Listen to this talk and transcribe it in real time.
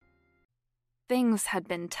Things had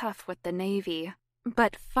been tough with the Navy,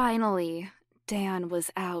 but finally, Dan was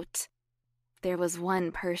out. There was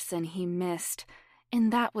one person he missed,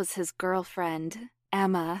 and that was his girlfriend,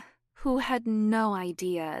 Emma, who had no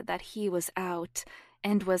idea that he was out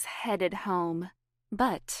and was headed home.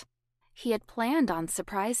 But he had planned on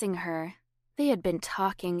surprising her. They had been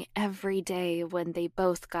talking every day when they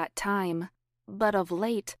both got time, but of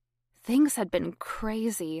late, things had been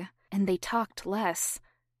crazy, and they talked less.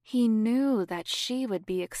 He knew that she would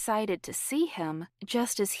be excited to see him,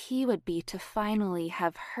 just as he would be to finally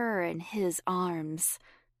have her in his arms.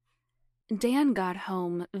 Dan got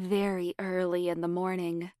home very early in the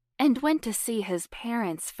morning and went to see his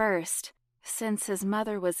parents first. Since his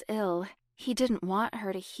mother was ill, he didn't want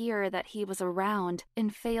her to hear that he was around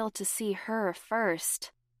and fail to see her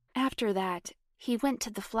first. After that, he went to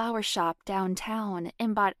the flower shop downtown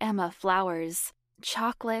and bought Emma flowers,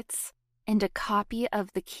 chocolates, and a copy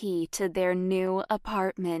of the key to their new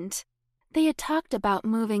apartment. They had talked about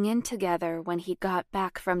moving in together when he got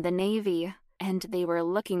back from the Navy, and they were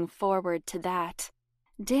looking forward to that.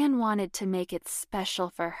 Dan wanted to make it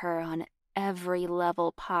special for her on every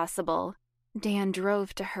level possible. Dan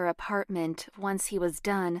drove to her apartment once he was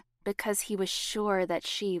done because he was sure that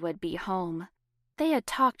she would be home. They had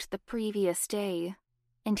talked the previous day,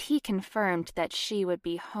 and he confirmed that she would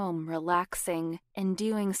be home relaxing and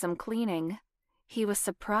doing some cleaning. He was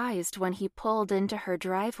surprised when he pulled into her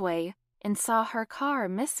driveway and saw her car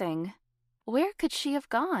missing. Where could she have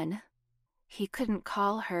gone? He couldn't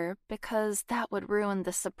call her because that would ruin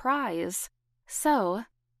the surprise. So,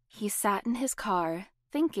 he sat in his car,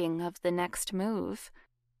 thinking of the next move.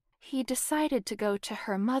 He decided to go to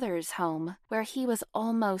her mother's home, where he was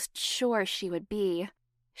almost sure she would be.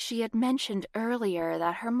 She had mentioned earlier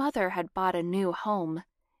that her mother had bought a new home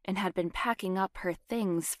and had been packing up her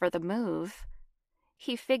things for the move.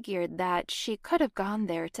 He figured that she could have gone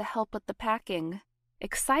there to help with the packing.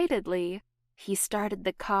 Excitedly, he started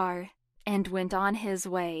the car and went on his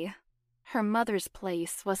way. Her mother's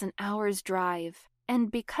place was an hour's drive, and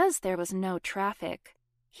because there was no traffic,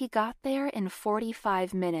 he got there in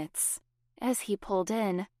 45 minutes. As he pulled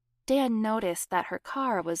in, Dan noticed that her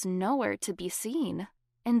car was nowhere to be seen,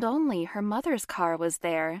 and only her mother's car was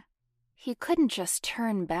there. He couldn't just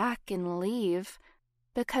turn back and leave,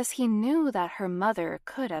 because he knew that her mother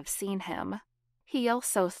could have seen him. He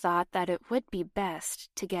also thought that it would be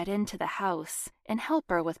best to get into the house and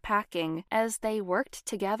help her with packing as they worked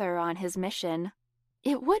together on his mission.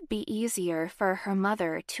 It would be easier for her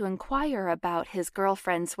mother to inquire about his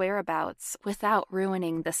girlfriend's whereabouts without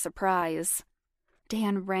ruining the surprise.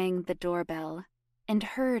 Dan rang the doorbell and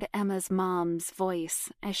heard Emma's mom's voice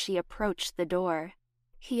as she approached the door.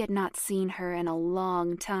 He had not seen her in a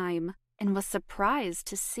long time and was surprised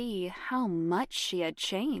to see how much she had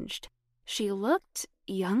changed. She looked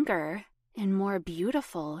younger and more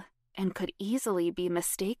beautiful and could easily be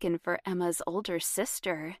mistaken for Emma's older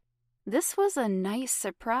sister. This was a nice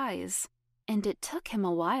surprise, and it took him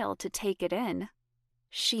a while to take it in.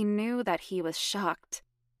 She knew that he was shocked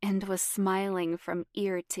and was smiling from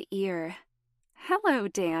ear to ear. "Hello,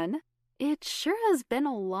 Dan. It sure has been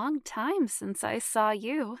a long time since I saw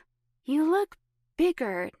you. You look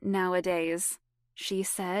bigger nowadays," she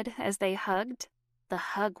said as they hugged. The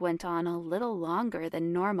hug went on a little longer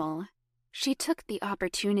than normal. She took the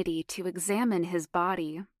opportunity to examine his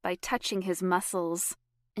body by touching his muscles,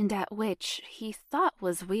 and at which he thought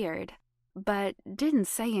was weird, but didn't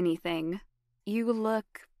say anything. "You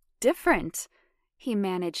look different," he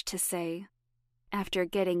managed to say. After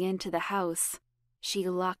getting into the house, she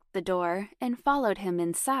locked the door and followed him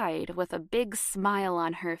inside with a big smile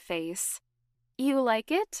on her face. "You like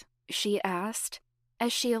it?" she asked,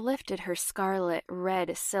 as she lifted her scarlet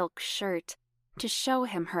red silk shirt to show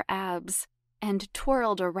him her abs and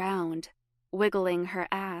twirled around, wiggling her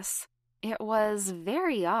ass. It was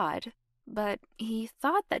very odd, but he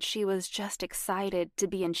thought that she was just excited to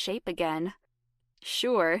be in shape again.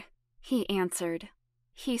 "Sure," he answered.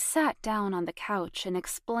 He sat down on the couch and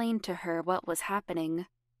explained to her what was happening,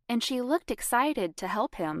 and she looked excited to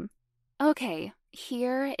help him. "Okay,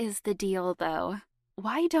 here is the deal, though.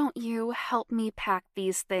 Why don't you help me pack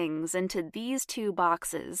these things into these 2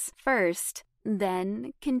 boxes first,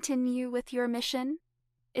 then continue with your mission?"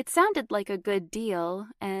 It sounded like a good deal,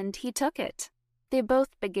 and he took it. They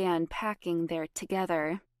both began packing there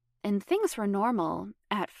together, and things were normal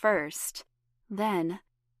at first. Then,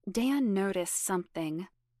 Dan noticed something.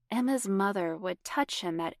 Emma's mother would touch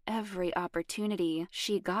him at every opportunity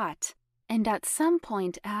she got, and at some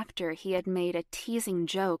point after he had made a teasing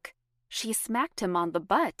joke, she smacked him on the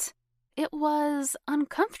butt. It was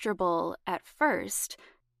uncomfortable at first,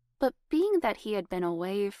 But being that he had been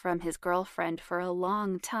away from his girlfriend for a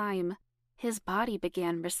long time, his body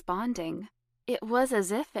began responding. It was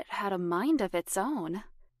as if it had a mind of its own.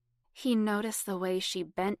 He noticed the way she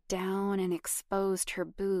bent down and exposed her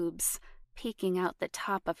boobs, peeking out the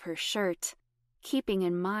top of her shirt, keeping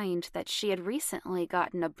in mind that she had recently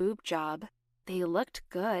gotten a boob job. They looked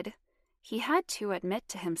good. He had to admit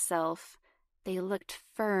to himself, they looked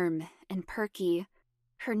firm and perky,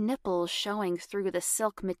 her nipples showing through the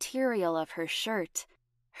silk material of her shirt.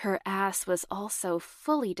 Her ass was also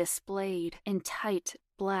fully displayed in tight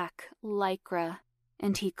black lycra,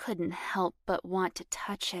 and he couldn't help but want to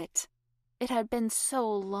touch it. It had been so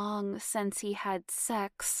long since he had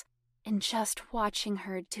sex, and just watching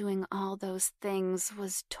her doing all those things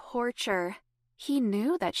was torture. He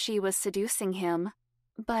knew that she was seducing him,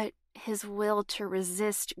 but his will to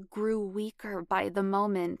resist grew weaker by the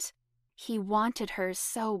moment. He wanted her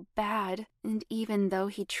so bad, and even though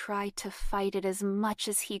he tried to fight it as much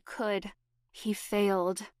as he could, he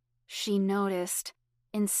failed. She noticed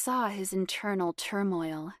and saw his internal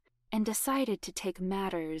turmoil and decided to take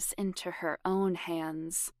matters into her own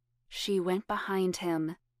hands. She went behind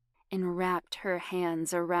him and wrapped her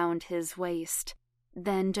hands around his waist,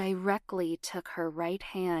 then directly took her right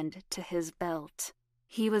hand to his belt.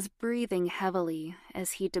 He was breathing heavily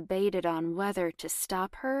as he debated on whether to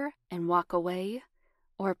stop her and walk away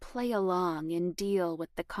or play along and deal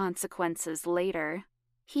with the consequences later.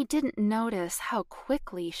 He didn't notice how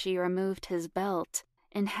quickly she removed his belt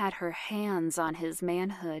and had her hands on his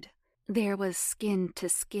manhood. There was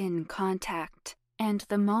skin-to-skin contact, and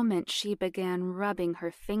the moment she began rubbing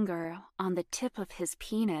her finger on the tip of his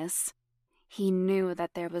penis, he knew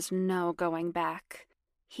that there was no going back.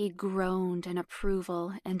 He groaned in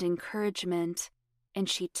approval and encouragement, and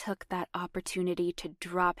she took that opportunity to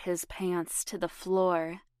drop his pants to the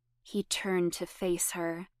floor. He turned to face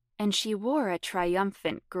her, and she wore a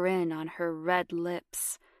triumphant grin on her red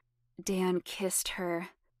lips. Dan kissed her,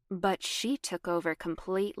 but she took over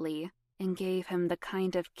completely and gave him the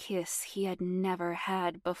kind of kiss he had never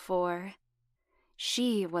had before.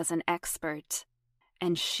 She was an expert,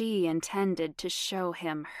 and she intended to show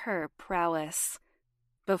him her prowess.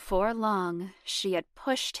 Before long, she had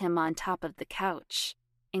pushed him on top of the couch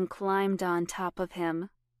and climbed on top of him.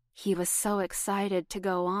 He was so excited to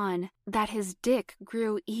go on that his dick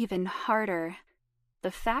grew even harder.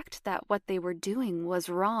 The fact that what they were doing was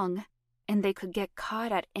wrong and they could get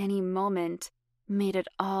caught at any moment made it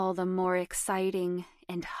all the more exciting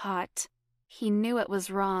and hot. He knew it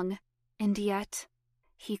was wrong, and yet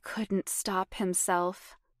he couldn't stop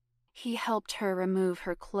himself. He helped her remove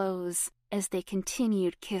her clothes as they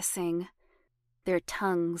continued kissing, their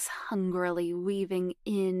tongues hungrily weaving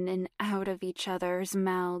in and out of each other's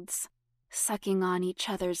mouths, sucking on each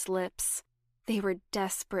other's lips. They were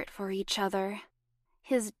desperate for each other.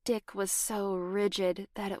 His dick was so rigid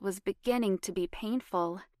that it was beginning to be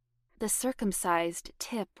painful. The circumcised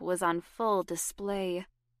tip was on full display,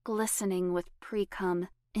 glistening with pre-cum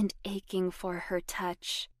and aching for her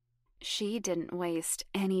touch. She didn't waste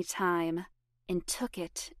any time and took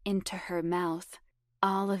it into her mouth,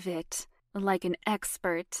 all of it, like an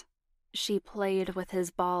expert. She played with his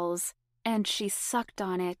balls, and she sucked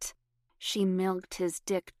on it. She milked his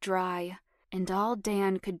dick dry, and all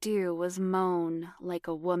Dan could do was moan like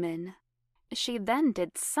a woman. She then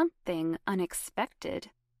did something unexpected,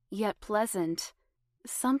 yet pleasant,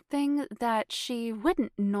 something that she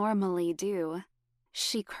wouldn't normally do.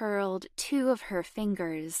 She curled two of her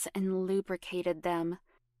fingers and lubricated them,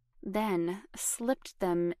 then slipped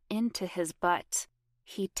them into his butt.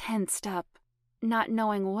 He tensed up, not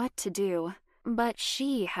knowing what to do, but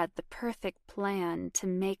she had the perfect plan to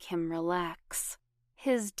make him relax.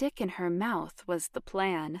 His dick in her mouth was the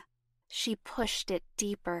plan. She pushed it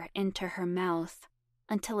deeper into her mouth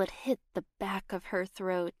until it hit the back of her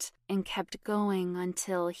throat and kept going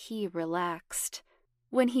until he relaxed.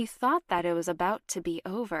 When he thought that it was about to be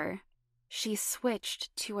over, she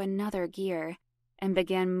switched to another gear and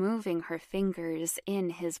began moving her fingers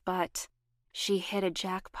in his butt. She hit a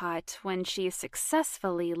jackpot when she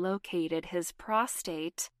successfully located his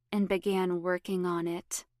prostate and began working on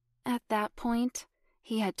it. At that point,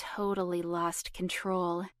 he had totally lost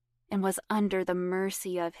control and was under the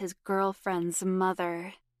mercy of his girlfriend's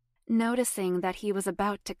mother. Noticing that he was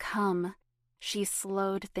about to come, she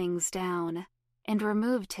slowed things down and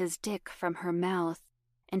removed his dick from her mouth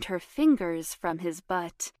and her fingers from his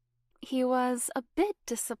butt. He was a bit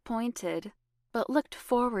disappointed, but looked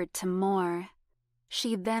forward to more.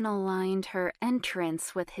 She then aligned her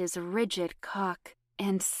entrance with his rigid cock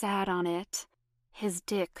and sat on it. His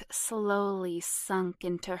dick slowly sunk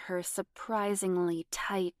into her surprisingly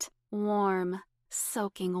tight, warm,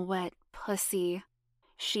 soaking wet pussy.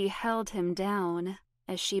 She held him down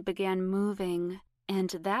as she began moving, and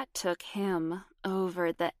that took him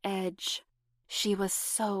over the edge. She was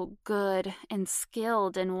so good and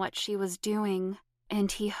skilled in what she was doing, and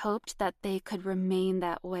he hoped that they could remain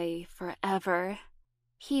that way forever.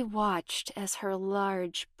 He watched as her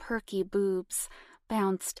large, perky boobs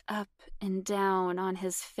bounced up and down on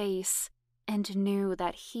his face and knew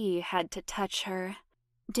that he had to touch her.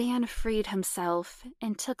 Dan freed himself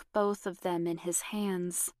and took both of them in his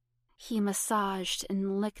hands. He massaged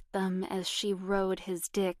and licked them as she rode his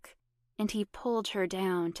dick, and he pulled her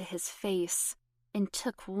down to his face and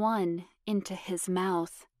took one into his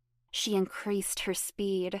mouth. She increased her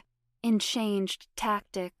speed and changed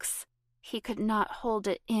tactics. He could not hold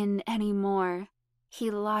it in anymore. He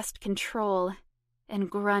lost control and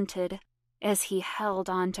grunted as he held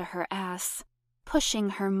onto her ass,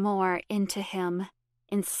 pushing her more into him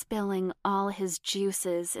and spilling all his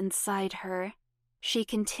juices inside her. She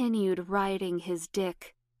continued riding his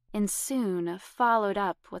dick and soon followed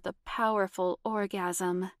up with a powerful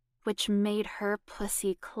orgasm, which made her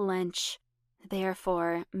pussy clench,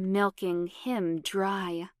 therefore milking him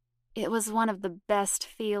dry. It was one of the best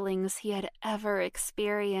feelings he had ever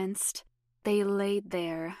experienced. They laid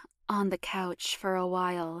there on the couch for a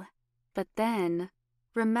while, but then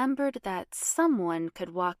remembered that someone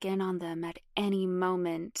could walk in on them at any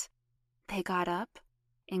moment. They got up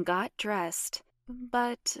and got dressed,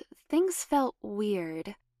 but things felt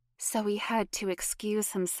weird, so he had to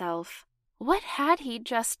excuse himself. What had he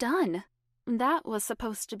just done? That was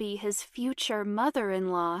supposed to be his future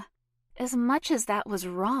mother-in-law. As much as that was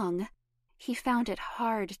wrong, he found it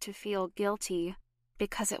hard to feel guilty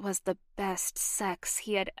because it was the best sex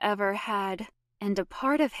he had ever had, and a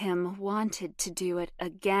part of him wanted to do it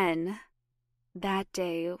again. That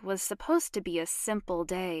day was supposed to be a simple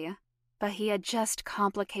day, but he had just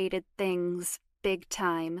complicated things big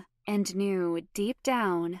time and knew deep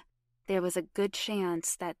down there was a good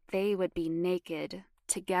chance that they would be naked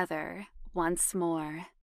together once more.